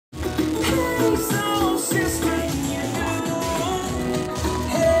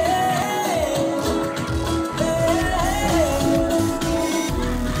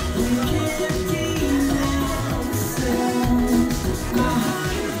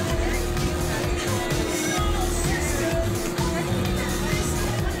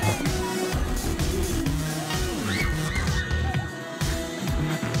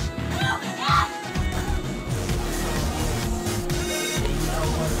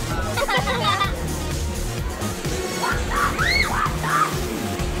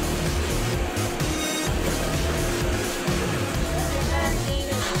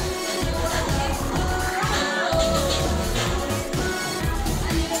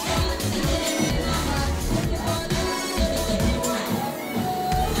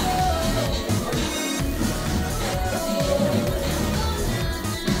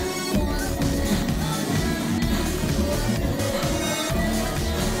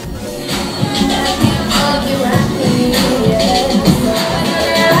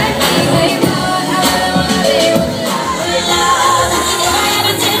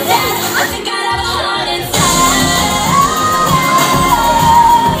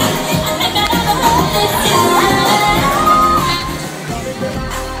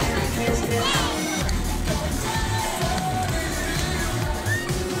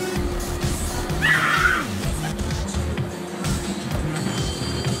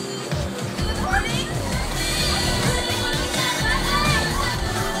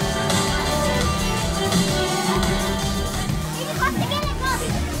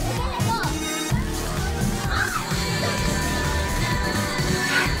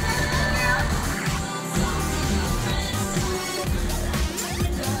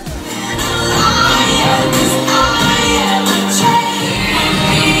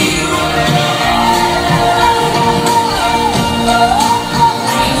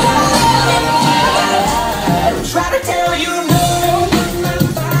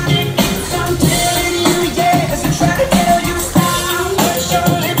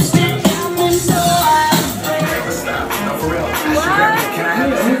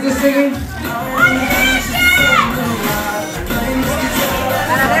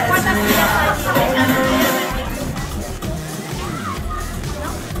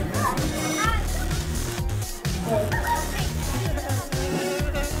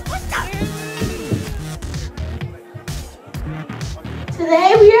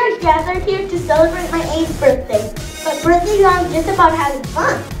Today we are gathered here to celebrate my 8th birthday. But birthdays aren't just about having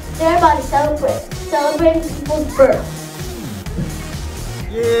fun. They're about celebrating people's birth.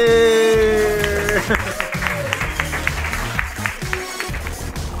 Yeah!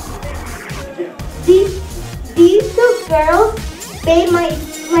 These two girls made my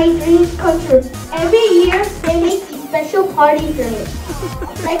dreams come true. Every year they make these special party drinks.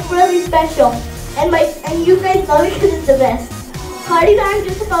 Like really special. And you guys love it because it's the best. Parties aren't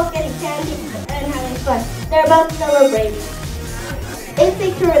just about getting candy and having fun. They're about celebrating. It's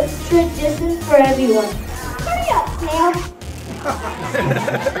a tradition for everyone. Hurry up, snail.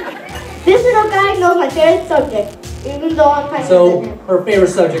 This little guy knows my favorite subject, even though I'm kind So, her favorite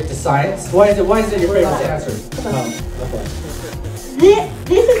subject is science. Why is it your favorite answer? Okay.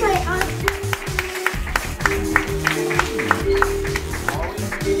 This is my answer.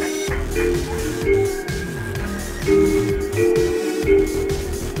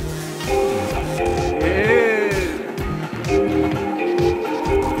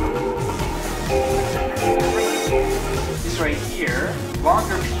 Right here,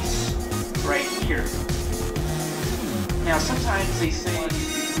 longer piece right here. Now sometimes they say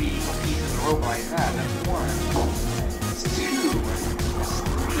 3 equal pieces of rope like that. That's 1. That's 2. That's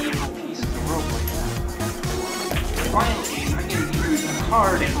 3 equal pieces of rope like that. Finally, I'm going to use a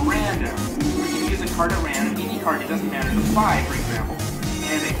card at random. We're going to use a card at random. Any card, it doesn't matter. The 5, for example,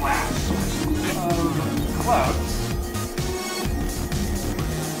 and a glass of clubs.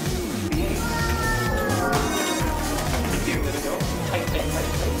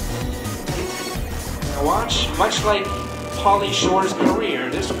 Now watch, much like Pauly Shore's career,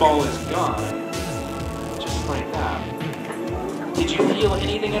 this ball is gone. Just like that. Did you feel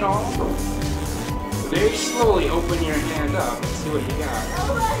anything at all? Very slowly open your hand up and see what you got.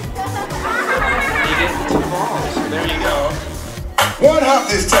 You get the 2 balls, so there you go. One hop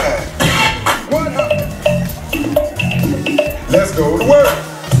this time. One hop. Let's go to work.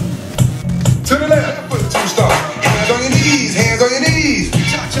 To the left, foot 2 stomp. Hands on your knees, hands on your knees.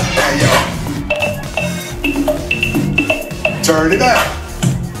 Cha-cha. There you go. Turn it out.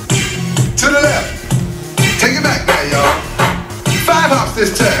 To the left. Take it back there, y'all. 5 hops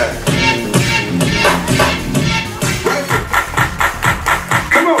this time. Right.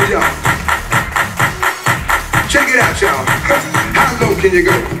 Come on, y'all. Check it out, y'all. How low can you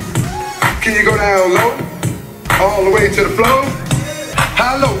go? Can you go down low? All the way to the floor?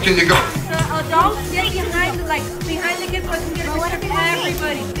 How low can you go? The adults get behind the kids so I can get a picture.